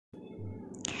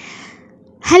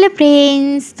Hello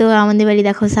friends, তো আমাদের বাড়ি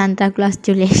দেখো সান্তা ক্লজ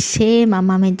চলে এসছে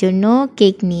মামামের জন্য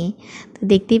কেক নিয়ে। তো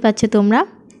দেখতেই পাচ্ছ তোমরা।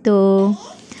 তো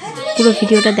পুরো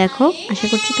ভিডিওটা দেখো, আশা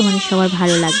করছি তোমাদের সবার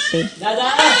ভালো লাগবে।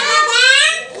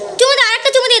 চুমু দাও, আরেকটা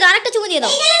চুমু দিয়ে দাও, আরেকটা চুমু দিয়ে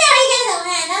দাও।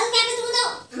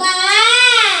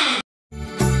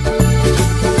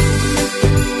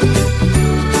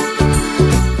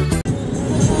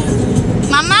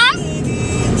 মাম্মা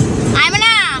আইবে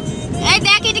না, এই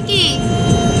দেখ এটা কি।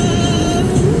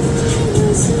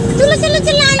 চলো চলো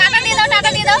চলো, টাটা দিয়ে দাও, টাটা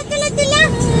দিয়ে দাও। চলো চলো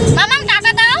মাম্মা,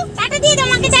 টাটা দাও, টাটা দিয়ে দাও,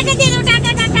 আমাকে টাটা দিয়ে দাও,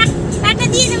 টাটা টাটা টাটা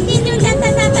দিয়ে দাও। তিনজন টাটা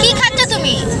টাটা। কি খাচ্ছ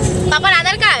তুমি? বাবার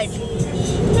আধার কার্ড।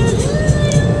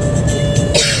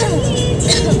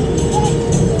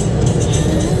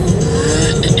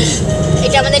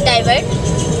 এটা আমাদের ড্রাইভার,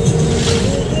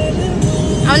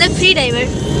 আমাদের ফ্রি ড্রাইভার।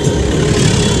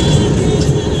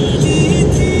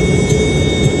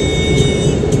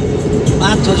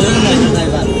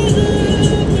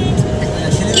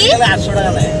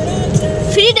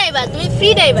 ফ্রি ড্রাইভার, তুমি ফ্রি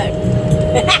ড্রাইভার।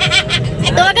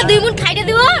 তোমাকে 2 মুঠ খাইতে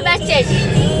দিব, ব্যাস শেষ।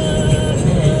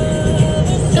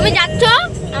 তুমি যাচ্ছ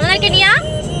আমাদেরকে নিয়ে,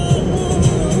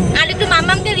 আর একটু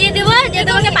মাম্মামকে দিয়ে দেবো, যে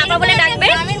তোমাকে পাপা বলে ডাকবে।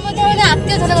 গ্রামের মধ্যে আমাদের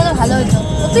আত্মীয় থাকলে কত ভালো হতো।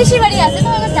 পিসি বাড়ি আছে তো,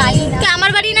 আমরা যাই না।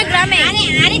 আমার বাড়ি না গ্রামে।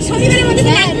 আরেক শনিবারের মধ্যে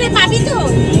ডাকলে পাবি তো।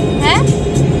 হ্যাঁ,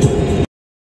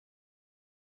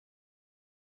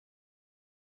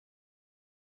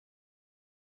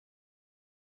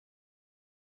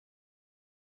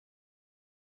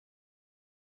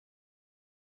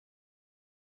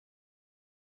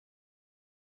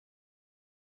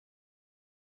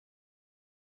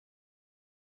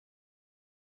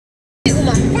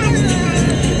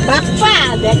 বাপ্পা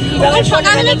দেখ কিভাবে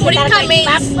সকালে পরীক্ষা মেয়ে।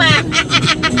 বাপ্পা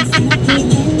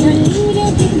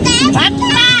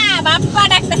বাপ্পা বাপ্পা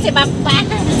ডাকতেছে বাপ্পা।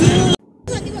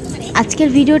 আজকের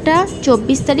ভিডিওটা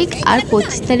 24 তারিখ আর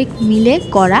 25 তারিখ মিলে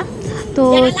করা। তো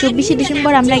 24শে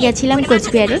ডিসেম্বর আমরা গেছিলাম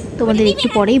কোচবিহারে, তোমাদের একটু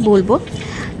পরেই বলবো।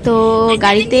 তো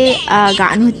গাড়িতে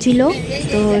গান হচ্ছিল,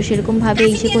 তো সেরকমভাবে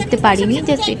ইসে করতে পারিনি,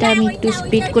 জাস্ট এটা আমি একটু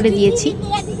স্পিড করে দিয়েছি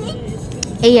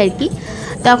এই আর কি।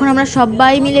 তখন আমরা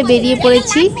সবাই মিলে বেরিয়ে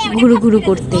পড়েছি ঘুরু ঘুরু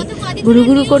করতে। ঘুরু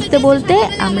ঘুরু করতে বলতে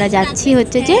আমরা যাচ্ছি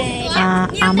হচ্ছে যে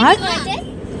আমার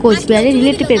কোচবিহারের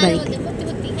রিলেটিভের বাড়িতে।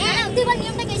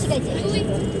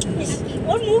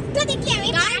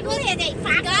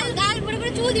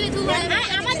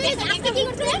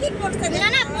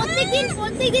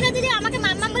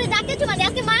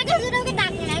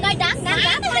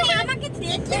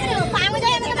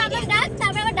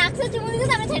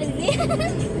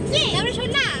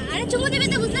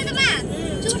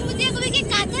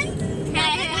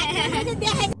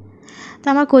 তো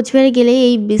আমার কোচবিহারে গেলে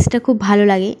এই ব্রিজটা খুব ভালো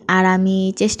লাগে, আর আমি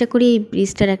চেষ্টা করি এই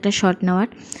ব্রিজটার একটা শট নেওয়ার,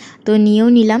 তো নিয়েও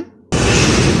নিলাম।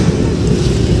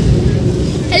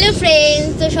 হ্যালো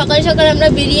ফ্রেন্ডস, তো সকাল সকাল আমরা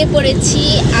বেরিয়ে পড়েছি।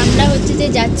 আমরা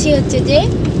যাচ্ছি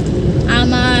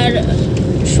আমার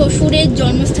শ্বশুরের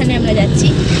জন্মস্থানে আমরা যাচ্ছি।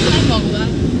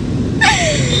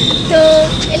 তো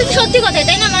এটা তো সত্যি কথা,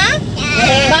 তাই না মা?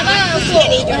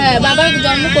 বাবার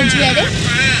জন্ম কোচবিহারে।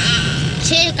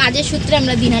 সে কাজের সূত্রে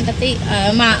আমরা দিনহাটাতে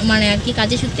মানে আর কি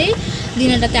কাজের সূত্রে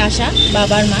দিনহাটাতে আসা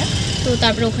বাবার মার। তো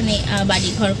তারপরে ওখানে বাড়ি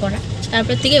ঘর করা,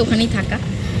 তারপর থেকে ওখানেই থাকা।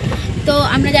 তো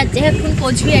আমরা যাচ্ছি এখন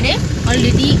কোচবিহারে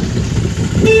অলরেডি।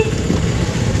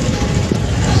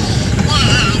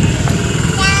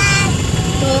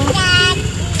 তো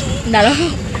দাঁড়াও,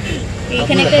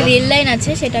 এখানে একটা রেল লাইন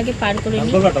আছে, সেটাকে পার করে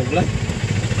নিই।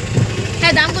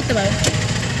 হ্যাঁ, দাম করতে পারো,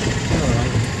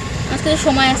 আজকে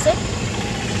সময় আছে।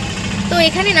 তো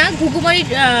এখানে না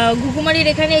ঘুঘুমারির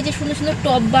এখানে এই যে সুন্দর সুন্দর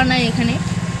টপ বানায় এখানে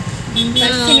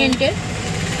সিমেন্টের।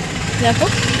 দেখো,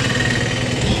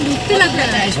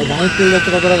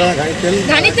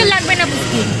 ঘানির তেল লাগবে না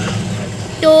বুঝলি।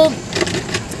 তো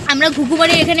আমরা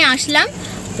ঘুঘুমারির এখানে আসলাম।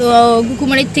 তো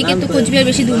ঘুঘুমারির থেকে তো কোচবিহার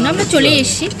বেশি দূর না, আমরা চলে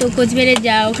এসেছি। তো কোচবিহারে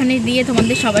ওখানে দিয়ে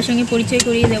তোমাদের সবার সঙ্গে পরিচয়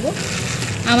করিয়ে দেবো।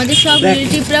 আমাদের সব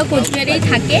রিলেটিভরাও কোচবিহারেই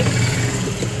থাকে,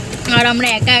 আর আমরা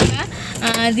একা একা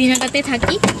দিনহাটাতে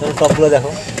থাকি।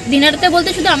 দিনহাটাতে বলতে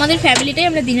শুধু আমাদের ফ্যামিলিটাই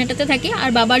আমরা দিনহাটাতে থাকি, আর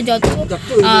বাবার যত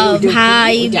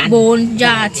ভাই বোন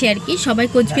যা আছে আর কি সবাই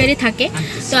কোচবিহারে থাকে।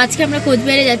 তো আজকে আমরা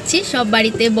কোচবিহারে যাচ্ছি সব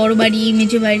বাড়িতে, বড় বাড়ি,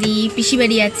 মেজো বাড়ি, পিসি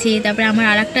বাড়ি আছে, তারপরে আমার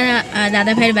আর একটা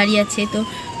দাদা ভাইয়ের বাড়ি আছে। তো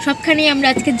সবখানেই আমরা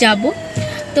আজকে যাব।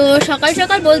 তো সকাল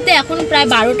সকাল বলতে এখন প্রায়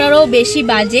 12টারও বেশি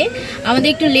বাজে। আমাদের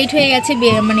একটু লেট হয়ে গেছে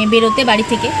মানে বেরোতে বাড়ি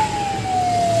থেকে।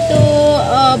 তো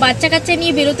বাচ্চা কাচ্চা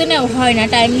নিয়ে বেরোতে না হয় না,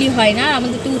 টাইমলি হয় না,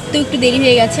 আমাদের তো উঠতেও একটু দেরি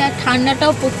হয়ে গেছে। আর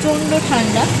ঠান্ডাটাও প্রচণ্ড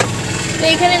ঠান্ডা। তো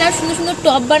এখানে না সুন্দর সুন্দর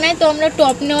টপ বানায়, তো আমরা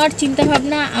টপ নেওয়ার চিন্তা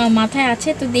ভাবনা মাথায় আছে।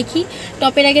 তো দেখি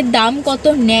টপের আগে দাম কত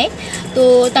নেয়, তো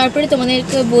তারপরে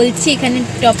তোমাদেরকে বলছি এখানে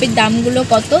টপের দামগুলো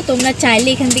কত। তোমরা চাইলে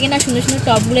এখান থেকে না সুন্দর সুন্দর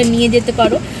টপগুলো নিয়ে যেতে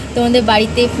পারো, তোমাদের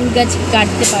বাড়িতে ফুল গাছ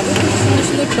কাটতে পারো, সুন্দর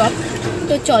সুন্দর টপ।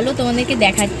 তো চলো তোমাদেরকে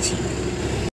দেখাচ্ছি।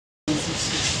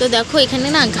 তো দেখো এখানে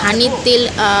না ঘানির তেল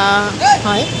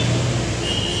হয়,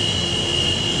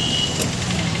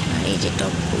 এই যে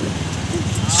টপগুলো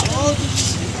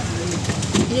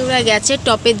ওরা গেছে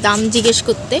টপের দাম জিজ্ঞেস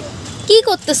করতে। কি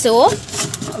করতেছে ও?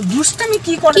 দুষ্টামি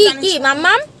কি করে জানিস? কি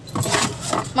মাম্মাম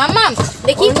মাম্মাম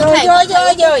দেখি কোথায়?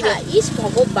 ইস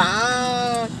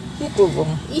ভগবান, কি করব?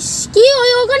 ইস কি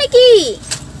ওখানে কি,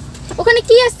 ওখানে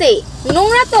কি আছে?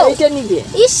 নোংরা তো। এটা নিবে।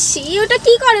 ইস ওটা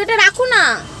কি করে? ওটা রাখো না।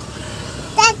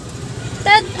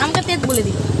 তা আমাকে তেজ বলে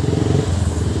দিল।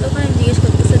 ওখানে জিজ্ঞেস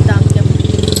করতেছে দাম কেমন।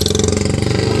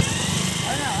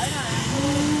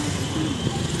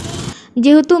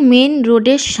 যেহেতু মেন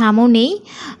রোডের সামনেই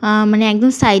মানে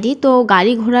একদম সাইডে, তো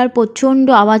গাড়ি ঘোড়ার প্রচণ্ড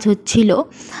আওয়াজ হচ্ছিল।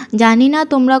 জানি না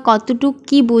তোমরা কতটুক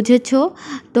কি বুঝেছো।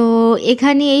 তো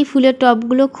এখানে এই ফুলের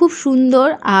টবগুলো খুব সুন্দর,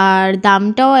 আর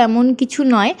দামটাও এমন কিছু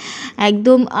নয়,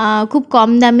 একদম খুব কম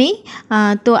দামেই।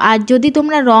 তো আর যদি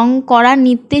তোমরা রং করা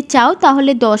নিতে চাও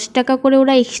তাহলে 10 টাকা করে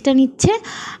ওরা এক্সট্রা নিচ্ছে,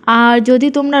 আর যদি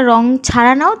তোমরা রং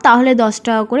ছাড়া নাও তাহলে 10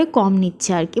 টাকা করে কম নিচ্ছে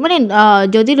আর কি। মানে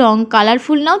যদি রং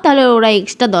কালারফুল নাও তাহলে ওরা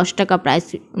এক্সট্রা 10 টাকা প্রাইস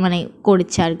মানে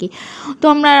করেছে আর কি। তো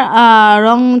আমরা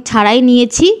রং ছাড়াই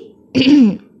নিয়েছি।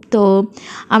 তো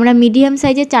আমরা মিডিয়াম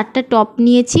সাইজের 4টা টপ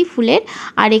নিয়েছি ফুলের।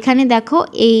 আর এখানে দেখো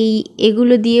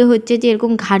এগুলো দিয়ে হচ্ছে যে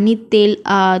এরকম ঘানির তেল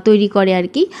তৈরি করে আর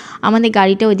কি। আমাদের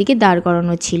গাড়িটা ওইদিকে দাঁড়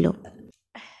করানো ছিল।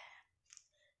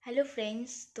 হ্যালো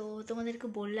ফ্রেন্ডস, তো তোমাদেরকে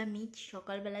বললামই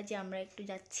সকালবেলা যে আমরা একটু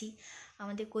যাচ্ছি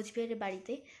আমাদের কোচবিহারের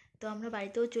বাড়িতে। তো আমরা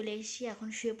বাড়িতেও চলে এসেছি, এখন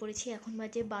শুয়ে পড়েছি। এখন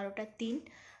বাজে 12টা 3।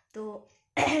 তো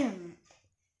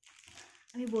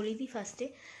আমি বলে দিই ফার্স্টে,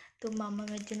 তো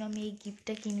মামামের জন্য আমি এই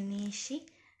গিফটটা কিনে নিয়ে এসেছি।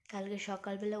 কালকে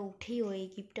সকালবেলা উঠেই ও এই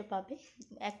গিফটটা পাবে।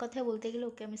 এক কথায় বলতে গেলে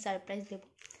ওকে আমি সারপ্রাইজ দেব।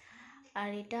 আর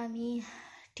এটা আমি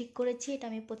ঠিক করেছি, এটা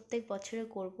আমি প্রত্যেক বছরে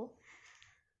করব।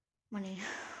 মানে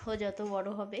ও যত বড়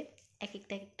হবে এক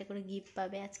একটা করে গিফট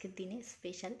পাবে আজকের দিনে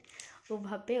স্পেশাল। ও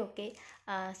ভাববে ওকে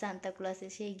সান্তা ক্লজ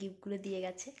এসে এই গিফটগুলো দিয়ে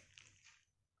গেছে।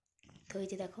 তো এই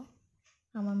যে দেখো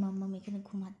আমার মাম্মাম এখানে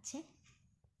ঘুমাচ্ছে,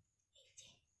 এই যে।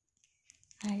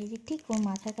 আর এই যে ঠিক ওর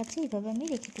মাথার কাছে এইভাবে আমি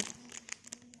রেখে দেব,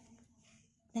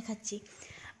 দেখাচ্ছি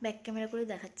ব্যাক ক্যামেরা করে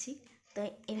দেখাচ্ছি। তাই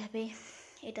এভাবে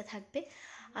এটা থাকবে।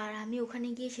 আর আমি ওখানে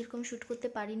গিয়ে সেরকম শ্যুট করতে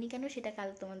পারিনি কেন সেটা কাল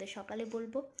তোমাদের সকালে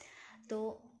বলবো। তো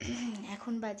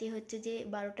এখন বাজে হচ্ছে যে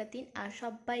 12টা 3। আর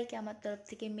সবাইকে আমার তরফ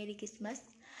থেকে মেরি ক্রিসমাস।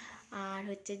 আর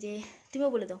হচ্ছে যে তুমিও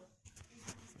বলে দাও,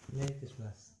 মেরি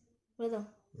ক্রিসমাস। বলে দাও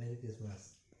মেরি ক্রিসমাস।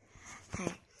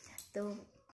 হ্যাঁ। তো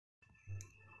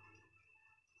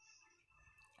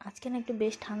আজকে না একটু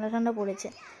বেশ ঠান্ডা ঠান্ডা পড়েছে,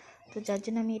 তো যার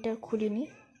জন্য আমি এটা খুলিনি,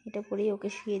 এটা পরেই ওকে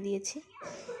শুয়ে দিয়েছি।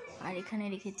 আর এখানে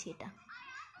রেখেছি এটা।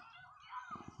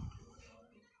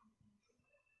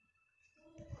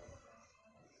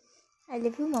 আই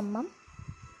লাভ ইউ মাম্মাম,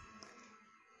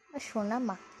 সোনা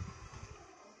মা।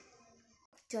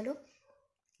 চলো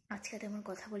আজকে তেমন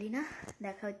কথা বলি না,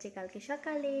 দেখা হচ্ছে কালকে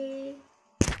সকালে।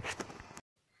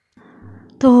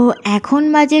 তো এখন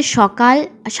বাজে সকাল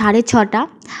 6:30।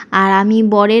 আর আমি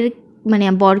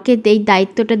বরকে এই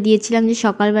দায়িত্বটা দিয়েছিলাম যে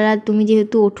সকালবেলা তুমি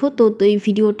যেহেতু ওঠো তো এই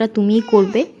ভিডিওটা তুমিই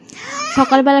করবে।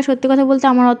 সকালবেলা সত্যি কথা বলতে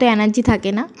আমার অত এনার্জি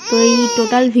থাকে না, তো এই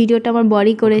টোটাল ভিডিওটা আমার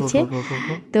বরই করেছে।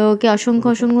 তো ওকে অসংখ্য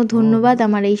অসংখ্য ধন্যবাদ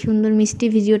আমার এই সুন্দর মিষ্টি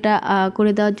ভিডিওটা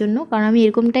করে দেওয়ার জন্য, কারণ আমি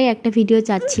এরকমটাই একটা ভিডিও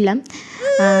চাচ্ছিলাম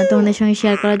তোমাদের সঙ্গে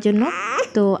শেয়ার করার জন্য।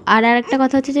 তো আর একটা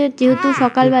কথা হচ্ছে যে যেহেতু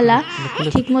সকালবেলা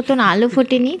ঠিক মতন আলো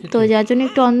ফোটেনি, তো যার জন্য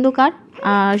একটু অন্ধকার,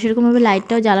 আর সেরকমভাবে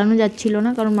লাইটটাও জ্বালানো যাচ্ছিল না,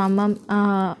 কারণ মাম্মা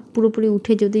পুরোপুরি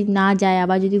উঠে যদি না যায়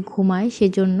আবার যদি ঘুমায়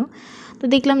সেজন্য। তো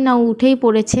দেখলাম না উঠেই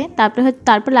পড়েছে।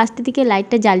 তারপর লাস্টের দিকে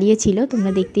লাইটটা জ্বালিয়েছিল,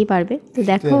 তোমরা দেখতেই পারবে। তো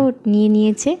দেখো নিয়ে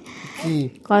নিয়েছে,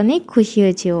 অনেক খুশি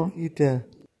হয়েছে ও।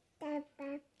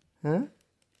 হ্যাঁ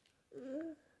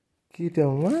কিটা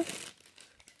মা,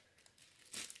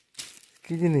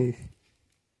 কি জিনিস?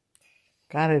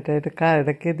 কার এটা? এটা কার?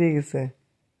 এটা কে দিয়ে গেছে?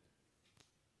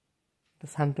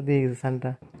 সান্টা দিয়ে গেছে।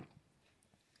 সান্টা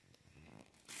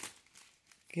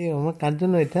কে আমার? কার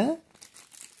জন্য এটা?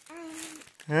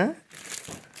 হ্যাঁ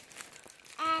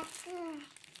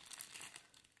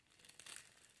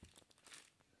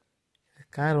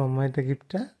কার মা এটা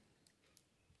গিফটটা?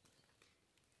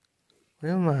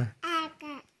 ওই মা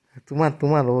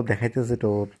তোমার ও দেখাইতেছে এটা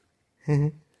ওর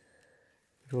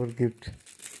ওর গিফট।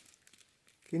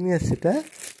 কি নিয়ে আসছে এটা?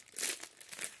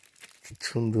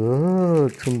 সুন্দর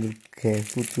সুন্দর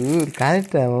পুতুল। কার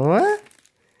এটা মামা?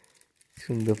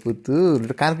 সুন্দর পুতুল।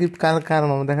 কার গিফট? কার কার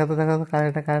মামা? দেখা তো কার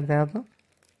এটা, কার দেখা তো,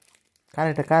 কার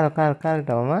এটা, কার কার কার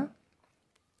এটা মামা?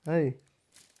 এই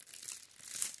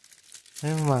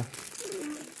মামা,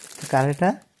 কার এটা?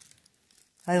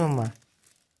 এই মামা,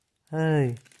 এই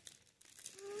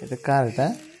এটা কার? এটা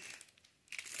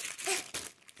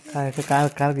কার? এটা কার?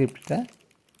 কার গিফট এটা?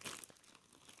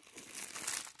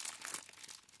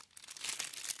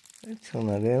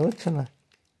 শোনা রে, বুঝছো না?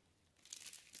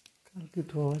 কার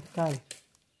গিফট বাবা? কার?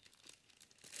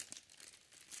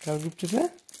 কার গিফট এটা?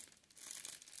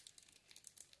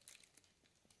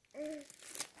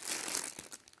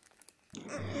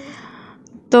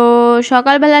 তো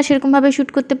সকালবেলা সেরকমভাবে শ্যুট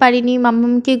করতে পারিনি,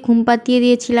 মাম্মামকে ঘুম পাতিয়ে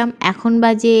দিয়েছিলাম। এখন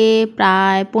বাজে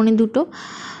প্রায় 1:45।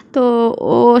 তো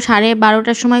ও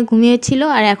 12:30টার সময় ঘুমিয়েছিল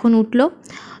আর এখন উঠলো।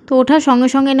 তো ওঠার সঙ্গে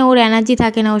সঙ্গে না ওর এনার্জি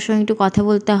থাকে না, ওর সঙ্গে একটু কথা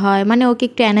বলতে হয়, মানে ওকে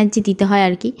একটু এনার্জি দিতে হয়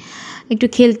আর কি, একটু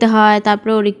খেলতে হয়,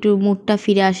 তারপরে ওর একটু মুডটা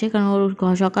ফিরে আসে। কারণ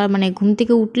ওর সকাল মানে ঘুম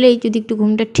থেকে উঠলেই যদি একটু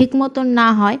ঘুমটা ঠিক মতন না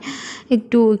হয়,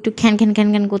 একটু একটু খ্যান খ্যান খ্যান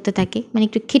খ্যান করতে থাকে, মানে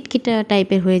একটু খিটখিটা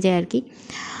টাইপের হয়ে যায় আর কি।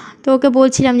 তো ওকে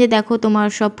বলছিলাম যে দেখো তোমার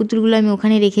সব পুতুলগুলো আমি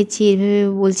ওখানে রেখেছি, এভাবে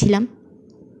বলছিলাম।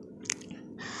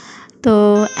 তো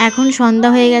এখন সন্ধ্যা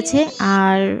হয়ে গেছে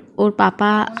আর ওর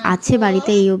পাপা আছে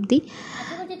বাড়িতে এই অবধি।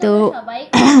 তো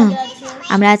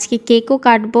আমরা আজকে কেকও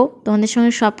কাটবো, তোমাদের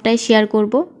সঙ্গে সবটাই শেয়ার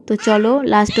করব। তো চলো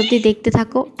লাস্ট অবধি দেখতে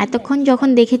থাকো। এতক্ষণ যখন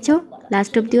দেখেছো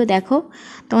লাস্ট অবধিও দেখো,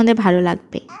 তোমাদের ভালো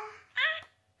লাগবে।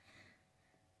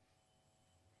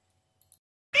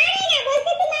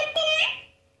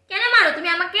 কেন মারো তুমি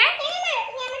আমাকে?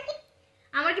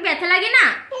 আমার কি ব্যথা লাগে না?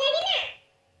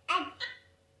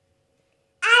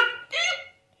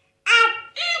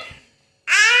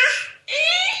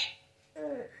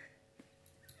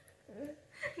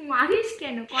 মারিস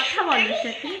কেন? কথা বলিস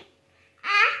সাথে।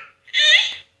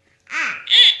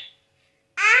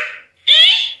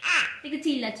 একটু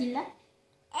চিল্লা চিল্লা।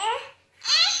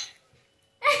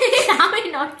 আমি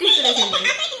নটি করে ফেলবো।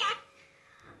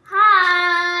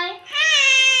 High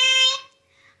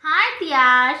high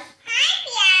Tiyas.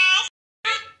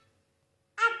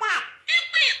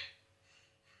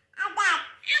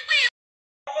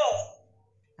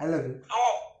 I love you.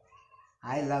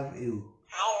 I love you.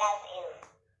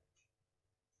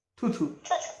 Tutu.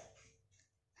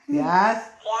 Yes.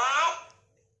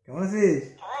 কেমন আছিস?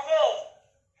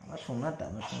 আমার সোনাটা,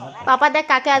 আমার সোনাটা। পাপা দেখ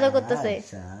কাকে আদর করতেছে।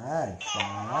 সাজ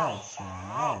সাজ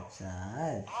সাজ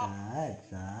সাজ সাজ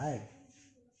সাজ।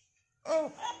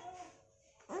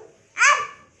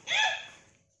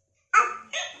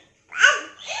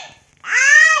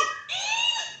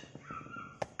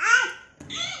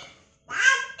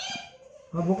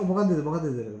 বোকা দিতে, বোকা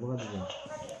দিতে, বোকা দিতে।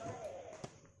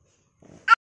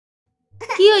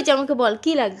 কি হয়েছে আমাকে বল,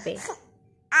 কি লাগবে?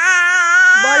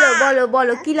 বলো বলো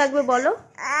বলো কি লাগবে বলো।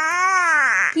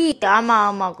 কি আমা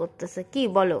আমা করতেছে, কি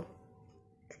বলো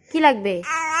কি লাগবে?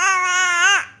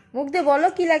 মুখ দিয়ে বলো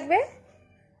কি লাগবে।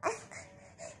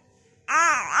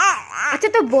 আচ্ছা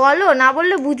তো বলো, না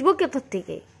বললে বুঝবো কোথার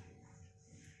থেকে।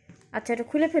 আচ্ছা এটা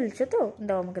খুলে ফেলছো তো,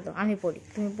 দাও আমাকে দাও, আমি পড়ি।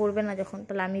 তুমি পড়বে না যখন,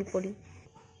 তাহলে আমি পড়ি।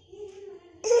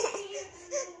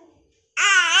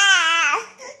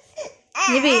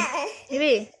 নিবি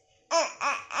নিবি?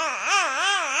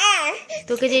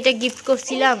 তোকে যে এটা গিফট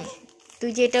করছিলাম,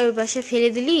 তুই যে এটা ওই পাশে ফেলে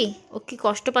দিলি, ও কি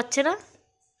কষ্ট পাচ্ছে না?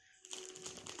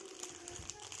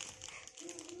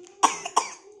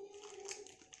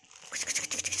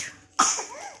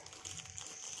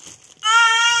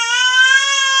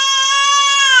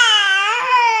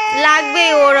 লাগবে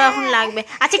ওর এখন লাগবে।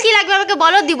 আচ্ছা কি লাগবে আমাকে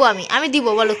বলো, দিব আমি দিব,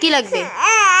 বলো কি লাগবে।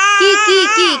 কি কি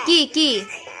কি কি কি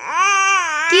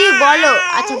কি বলো।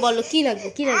 আচ্ছা বলো কি লাগবে,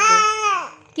 কি লাগবে,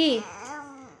 কি?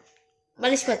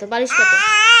 বালিশ পাতো, বালিশ পাতো।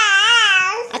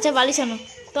 আচ্ছা বালিশ আনো।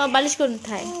 তোমার বালিশ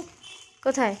কোথায়,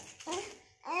 কোথায়?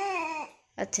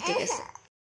 আচ্ছা ঠিক আছে।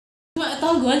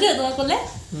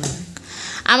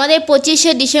 আমাদের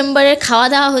 25শে ডিসেম্বরের খাওয়া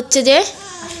দাওয়া হচ্ছে যে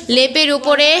লেপের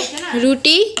উপরে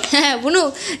রুটি। হ্যাঁ বুনু,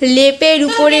 লেপের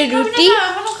উপরে রুটি।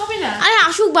 আরে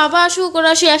আসুক বাবা, আসুক ওরা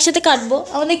আসুক, একসাথে কাটবো।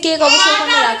 আমাদের কেক অবশ্যই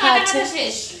ওখানে রাখা আছে,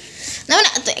 না মানে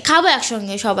খাবো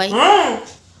একসঙ্গে সবাই।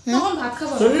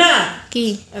 কি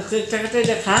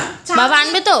বাবা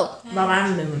আনবে তো?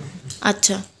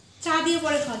 আচ্ছা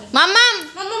মাম্মাম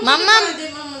মাম্মাম।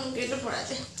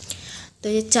 তো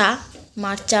এই চা,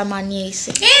 মার চা মা নিয়ে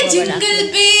এসে।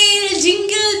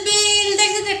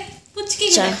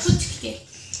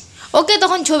 ওকে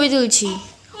তখন ছবি তুলছি।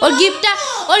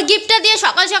 ওর গিফটটা দিয়ে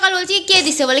সকাল সকাল বলছি কে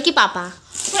দিছে, বলে কি পাপা।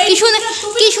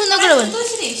 কি সুন্দর করে বল।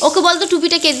 ওকে বলতো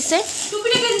টুপিটা কে দিছে।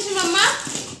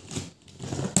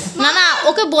 না না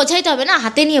ওকে বোঝাইতে হবে না,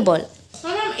 হাতে নিয়ে বল।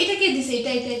 এটা কে দিছে?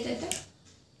 এটা এটা এটা এটা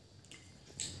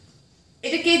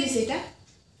এটা কে দিছে?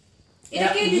 এটা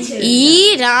কে দিছে? ই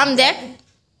রাম দেখ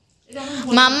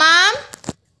মামাম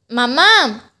মামাম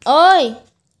ওই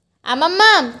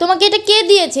মামাম তোমাকে এটা কে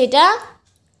দিয়েছে? এটা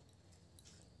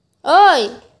ওই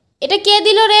এটা কে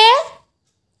দিল রে?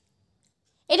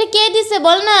 এটা কে দিছে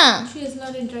বল না। She is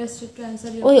not interested to answer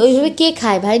your ওই ওইভাবে কে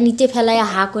খায় ভাই? নিচে ফেলায়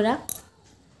হা করা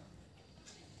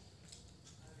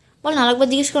বল না, আরেকবার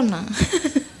জিজ্ঞেস কর না।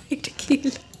 এটা কি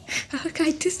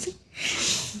খাইতেছে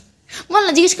বল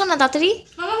না, জিজ্ঞেস কর না তাড়াতাড়ি।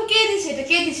 মামাম কে দিছে? এটা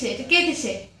কে দিছে? এটা কে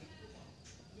দিছে?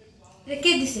 এটা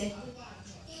কে দিছে?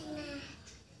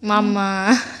 মাম্মা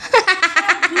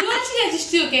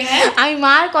হ্যাঁ আমি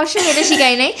মার কসম এটা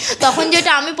শিখাই নাই, তখন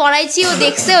যেটা আমি পড়াইছি ও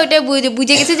দেখছে, ওটা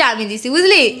বুঝে গেছে যে আমি দিছি,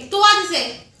 বুঝলি? তোমার দিছে।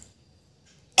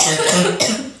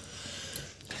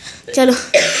 চলো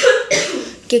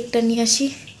কেকটা নিয়ে আসি।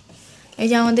 এই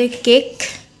যে আমাদের কেক।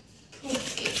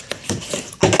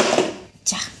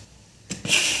 যা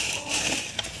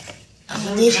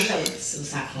আমাদের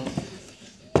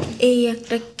এই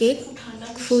একটা কেক,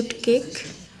 ফুড কেক,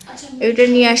 এটা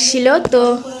নিয়ে আসছিল। তো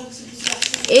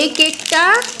এই কেকটা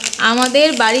আমাদের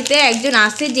বাড়িতে একজন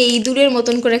আছে যে ইঁদুরের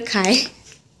মতন করে খায়।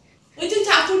 ওই যে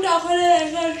চাকুটা ওখানে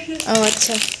ও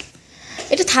আচ্ছা,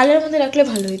 এটা থালের মধ্যে রাখলে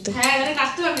ভালো হতো। হ্যাঁ মানে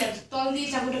কাটতে পারবি না, তল দিয়ে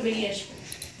চাকুটা বেরিয়ে আসবে।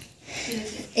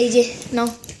 এই যে নাও,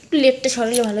 একটু লেপটা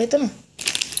সরালে ভালো হতো না?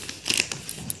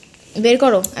 বের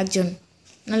করো একজন,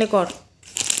 নাহলে কর।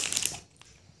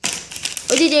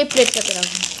 ওই যে প্লেটটাতে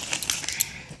রাখো।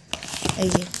 এই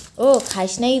যে ও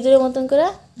খাইস না ইঁদুরের মতন করে?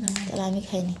 তাহলে আমি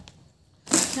খাইনি।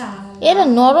 এটা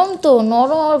নরম তো,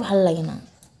 নরম আমার ভালো লাগে না,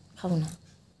 খাবো না।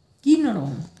 কি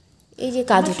নরম? এই যে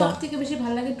কাজুটা সবথেকে বেশি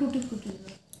ভালো লাগে টুটি ফুটি,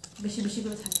 বেশি বেশি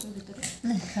করে থাকতো ভিতরে।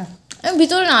 আমি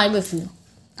ভিতরে না আসবে ফিল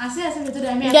আছে আছে ভিতরে।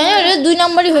 আমি জানি না, 2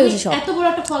 নাম্বারই হয়ে গেছে সব। এত বড়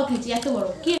একটা ফল খেয়েছি, এত বড়।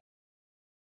 কি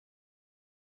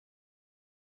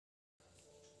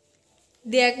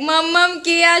দেখ মাম্মাম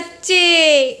কে আসছে,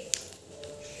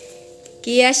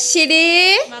 কে আসছে রে?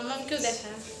 মাম্মামকেও দেখা।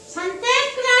 সান্তাস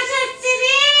ক্লাস আসছে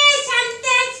রে,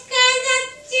 সান্তাস ক্লাস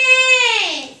আসছে।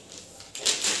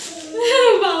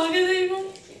 বাবাকে দেখো।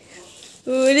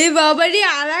 ওরে বাবা রে,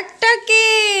 আর একটা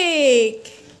কেক।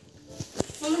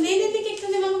 মামা নে নে কেকটা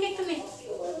নে, মামা কেকটা নে।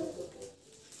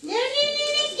 নে নে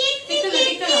নে কেক কেকটা নে,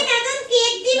 কেকটা নে। দাদা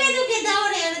কেক দিবে তোকে, দাও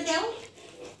রে, আরে দাও।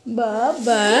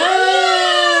 বাবা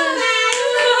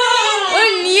ওই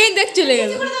নিয়ে দেখ চলে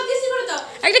গেল। করে দাও, কিসি করে দাও।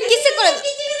 একটা কিসে করে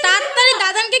তাড়াতাড়ি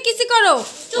দাদানকে কিসে করো।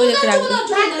 ওই দেখ রাখবে,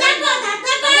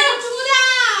 চুমু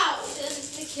দাও।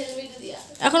 খেলবে তো দিয়া।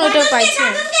 এখন ওটা পাইছে।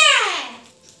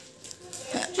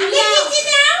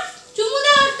 চুমু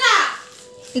দাও একটা।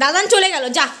 দাদান চলে গেল,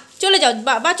 যা চলে যাও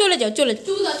বাবা, চলে যাও চলে যাও।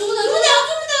 চুমু দাও, চুমু দাও, চুমু দাও,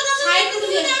 চুমু দাও। সাইড করে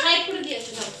দিয়ে, সাইড করে দিয়ে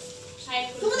দাও। সাইড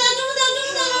করে। চুমু দাও, চুমু দাও,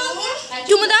 চুমু দাও।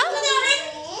 চুমু দাও।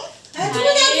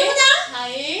 চুমু দাও, চুমু দাও।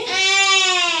 হাই।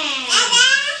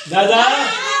 দাদা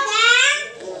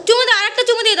চুমু দাও, আরেকটা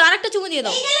চুমু দিয়ে দাও, আরেকটা চুমু দিয়ে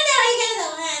দাও। এই গেলে দাও, এই গেলে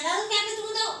দাও। হ্যাঁ, দাদুকে একটা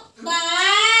চুমু দাও। বাহ!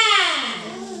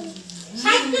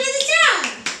 সাইড করে দিচ্ছ?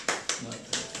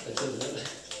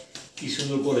 কি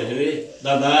সুন্দর করে রে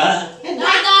দাদা।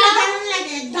 ডাকটা দারুণ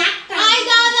লাগে, ডাকটা। আই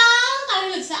দাদা, কারে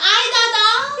বলছে? আই দাদা।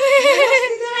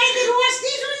 এই যে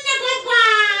রোশনি শুনলে কই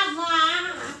বাবা।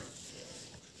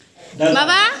 দাদা,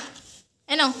 বাবা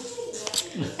এনো,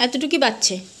 এতটুকুই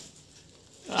বাচ্চে,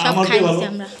 সব আমার কি ভালো খাইছি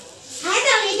আমরা। হ্যাঁ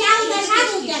দাও, এই ডালটা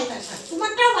সাধু, ডালটা সাধু।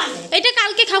 তোমারটাও ভালো। এটা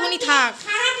কালকে খাবনি, থাক।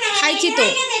 খারাপ না, খাইছি তো।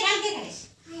 কালকে খাইস।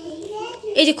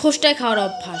 এই যে খোসটায় খাওয়ার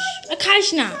অভ্যাস, খাইস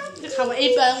না। খাবো, এই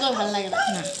পালঙ্গ ভালো লাগে না।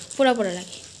 না পোড়া পোড়া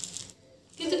লাগে।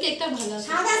 কিন্তু কেকটা ভালো আছে।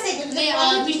 সাদা আছে কিন্তু।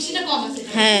 মিষ্টিটা কম আছে।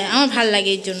 হ্যাঁ আমার ভাল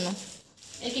লাগে এর জন্য।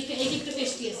 এই কেকটা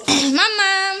টেস্টি আছে।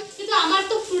 মাম্মাম কিন্তু আমার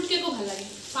তো ফ্রুট কেকও ভালো লাগে।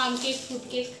 পাম কেক, ফ্রুট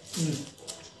কেক।